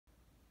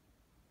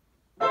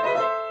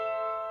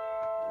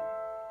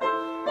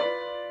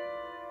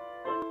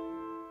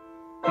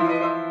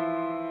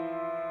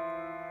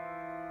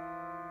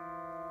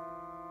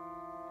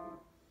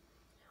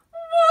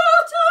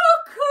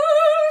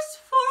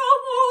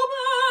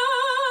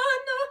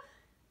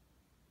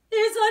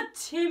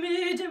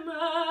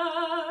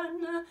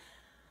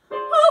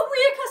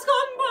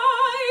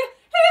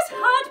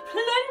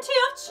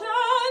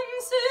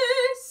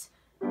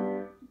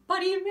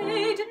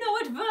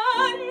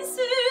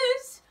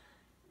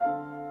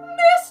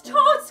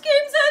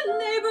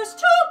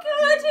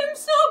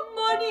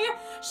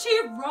She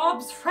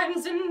robs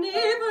friends and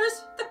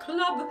neighbours, the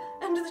club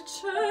and the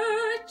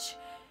church.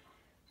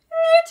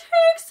 He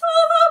takes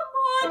all the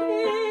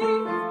money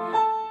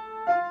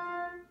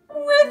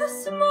with a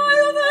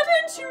smile that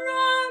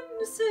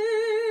entrances,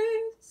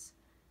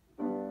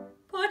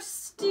 but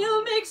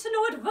still makes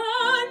no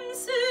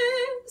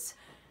advances.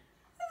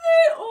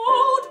 The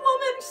old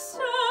woman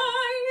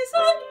sighs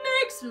and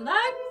makes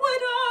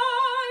languid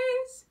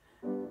eyes.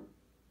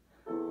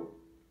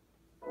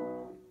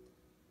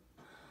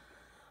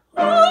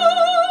 Oh,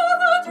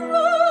 the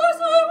drawers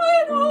are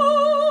wide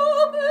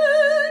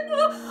open,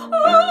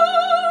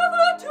 oh,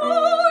 the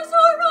doors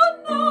are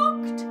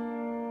unlocked.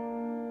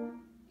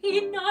 He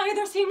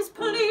neither seems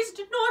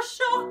pleased nor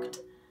shocked.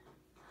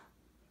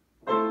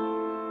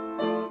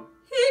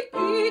 He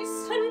eats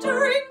and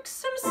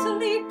drinks and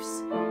sleeps.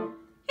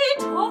 He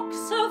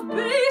talks of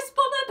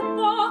baseball and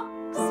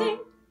boxing.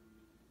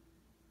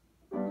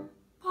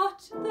 But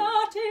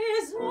that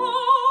is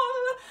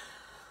all.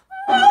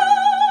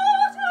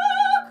 What a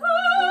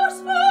curse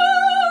for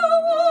a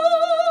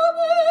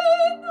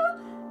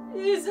woman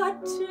is a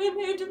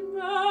timid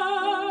man.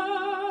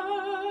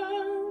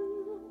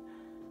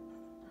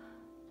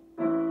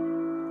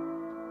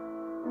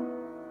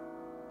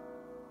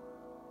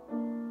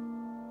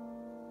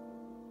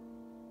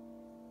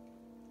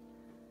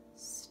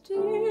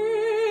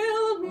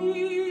 Steal me,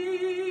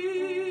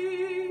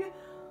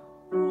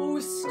 oh,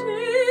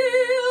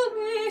 steal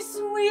me,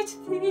 sweet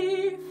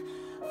thief,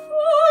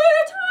 for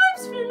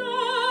time's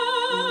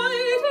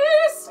flight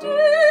is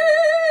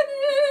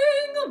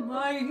stealing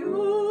my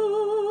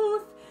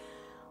youth,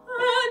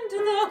 and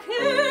the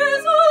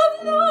cares of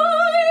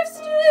life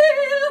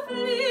still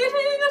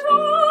fleeting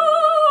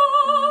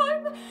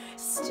time.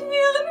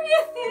 Steal me,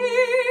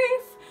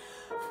 thief,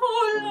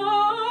 for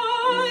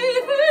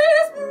life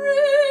is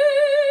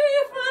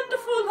brief and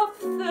full of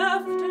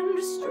theft and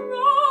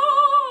strife.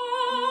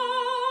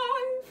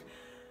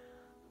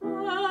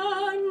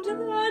 And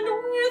then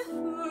with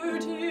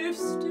furtive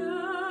step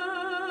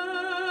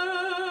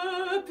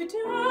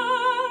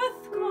death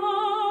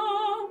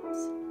comes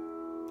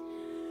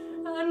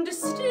and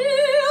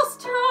steals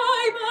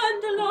time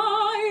and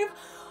life.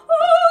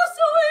 Oh,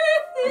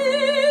 sweet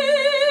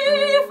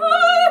thief, I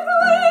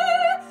pray,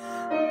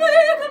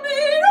 make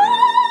me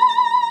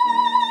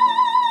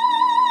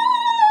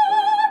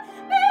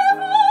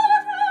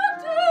before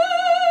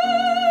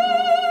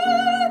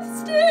death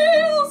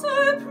steals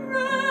her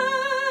prey.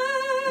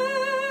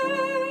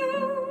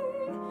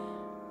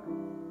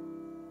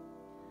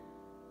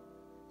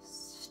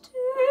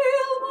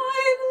 Still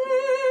my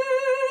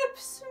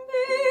lips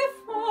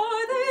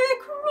before they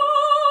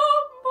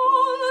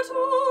crumble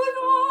to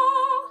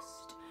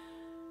dust.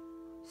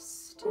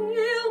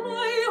 Still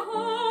my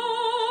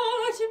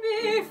heart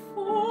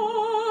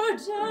before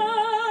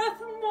death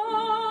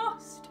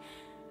must.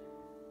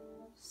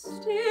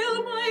 Still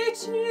my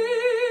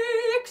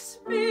cheeks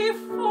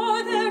before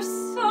they're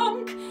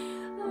sunk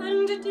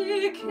and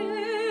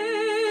decay.